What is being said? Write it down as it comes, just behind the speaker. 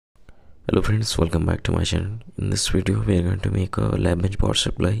Hello friends, welcome back to my channel. In this video we are going to make a lab bench power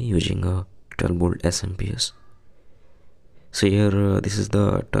supply using a 12 volt SMPS. So here this is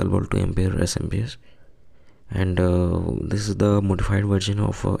the 12 volt 2 ampere SMPS, and this is the modified version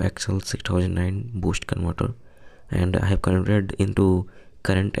of XL6009 boost converter, and I have converted into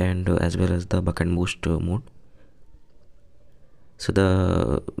current and as well as the buck and boost mode. So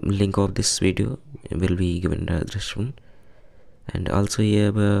the link of this video will be given in the description, and also you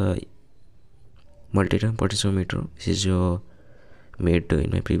have a multi-term potentiometer which is made in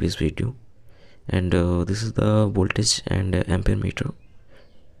my previous video, and this is the voltage and ampere meter.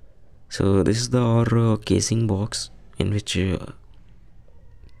 So this is the our casing box in which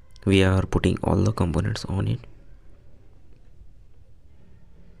we are putting all the components on it.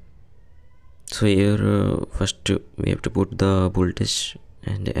 So here first we have to put the voltage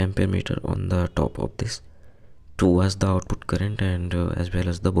and ampere meter on the top of this to as the output current and as well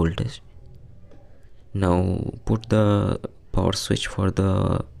as the voltage. Now put the power switch for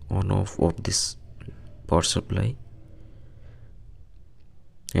the on off of this power supply,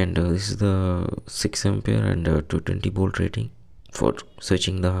 and this is the 6 ampere and 220 volt rating for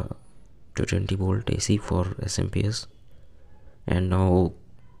switching the 220 volt AC for SMPS. And now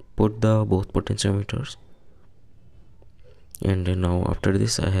put the both potentiometers, and now after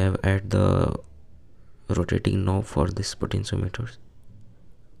this I have add the rotating knob for this potentiometers.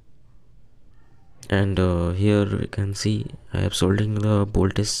 And here you can see I have soldering the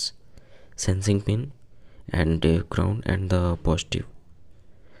voltage sensing pin and ground and the positive.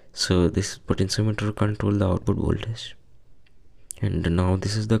 So this potentiometer control the output voltage, and now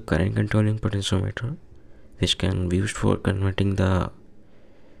this is the current controlling potentiometer which can be used for converting the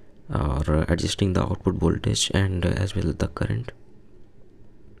or adjusting the output voltage and as well as the current.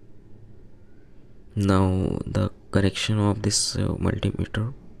 Now the connection of this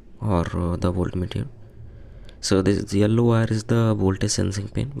multimeter or the voltmeter. So this yellow wire is the voltage sensing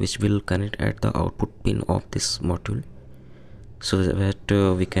pin which will connect at the output pin of this module, so that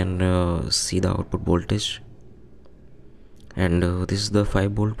we can see the output voltage. And this is the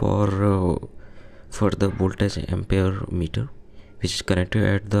 5 volt power for the voltage ampere meter which is connected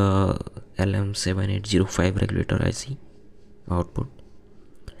at the LM7805 regulator IC output,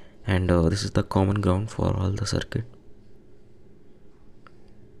 and this is the common ground for all the circuit.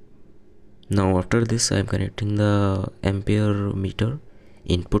 Now after this I am connecting the ampere meter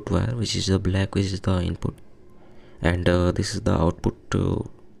input wire, which is the black, which is the input, and this is the output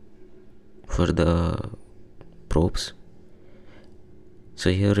for the probes. So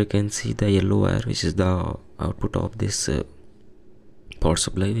here you can see the yellow wire which is the output of this power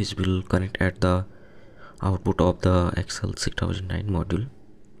supply which will connect at the output of the XL6009 module,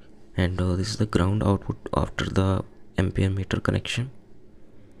 and this is the ground output after the ampere meter connection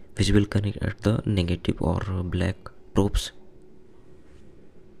which will connect at the negative or black probes.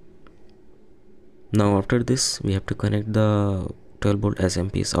 Now after this we have to connect the 12 volt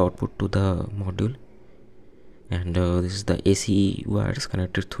SMPS output to the module, and this is the AC wires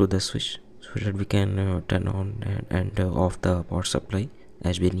connected through the switch so that we can turn on and off the power supply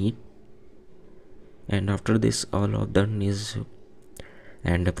as we need. And after this all of done is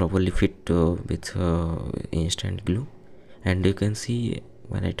and properly fit with instant glue, and you can see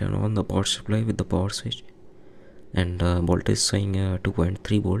when I turn on the power supply with the power switch, and voltage showing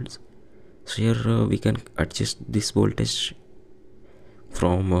 2.3 volts. So here we can adjust this voltage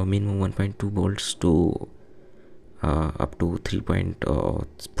from minimum 1.2 volts to up to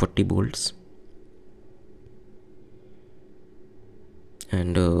 3.40 volts.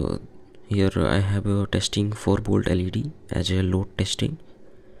 And here I have a testing 4 volt LED as a load testing,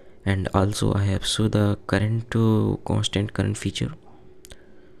 and also I have shown the current constant current feature.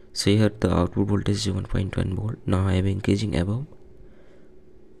 So here the output voltage is 1.1 volt. Now I am increasing above,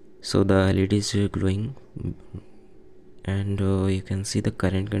 so the LED is glowing, and you can see the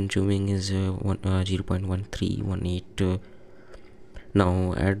current consuming is 0.1318.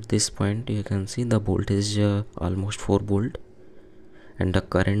 Now at this point you can see the voltage almost 4 volt, and the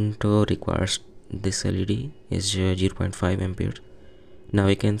current requires this LED is 0.5 ampere. Now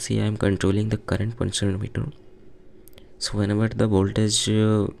you can see I am controlling the current potentiometer. So whenever the voltage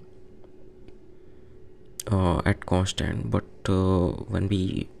at constant, but when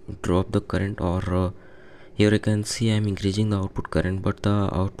we drop the current, or here you can see I am increasing the output current, but the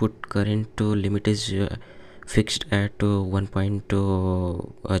output current limit is fixed at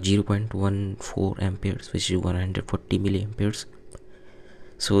 0.14 amperes, which is 140 milliamperes.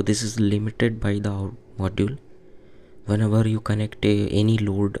 So this is limited by the module. Whenever you connect any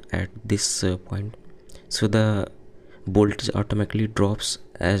load at this point, so the voltage automatically drops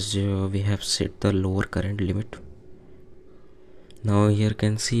as we have set the lower current limit. Now here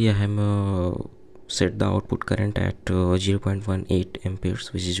can see I have set the output current at 0.18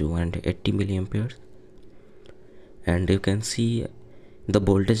 amperes, which is 180 milliamperes, and you can see the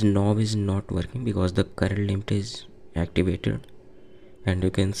voltage knob is not working because the current limit is activated. And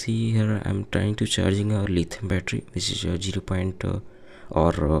you can see here I'm trying to charging a lithium battery, which is a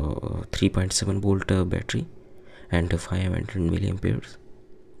 3.7 volt battery and 500 milliamperes.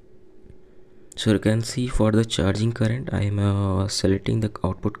 So you can see for the charging current I am selecting the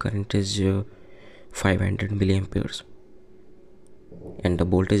output current is 500 milliamperes, and the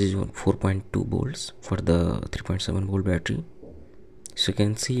voltage is 4.2 volts for the 3.7 volt battery. So you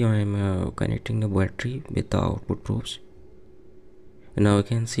can see I am connecting the battery with the output probes. Now you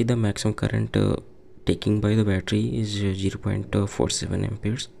can see the maximum current taking by the battery is 0.47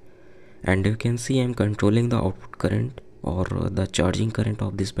 amperes, and you can see I am controlling the output current or the charging current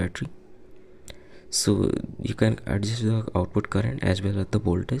of this battery. So you can adjust the output current as well as the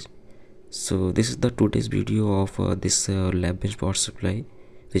voltage. So this is the today's video of this lab bench power supply,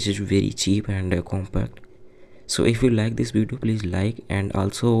 which is very cheap and compact. So if you like this video, please like and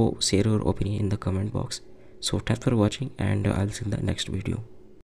also share your opinion in the comment box. So thanks for watching, and I'll see you in the next video.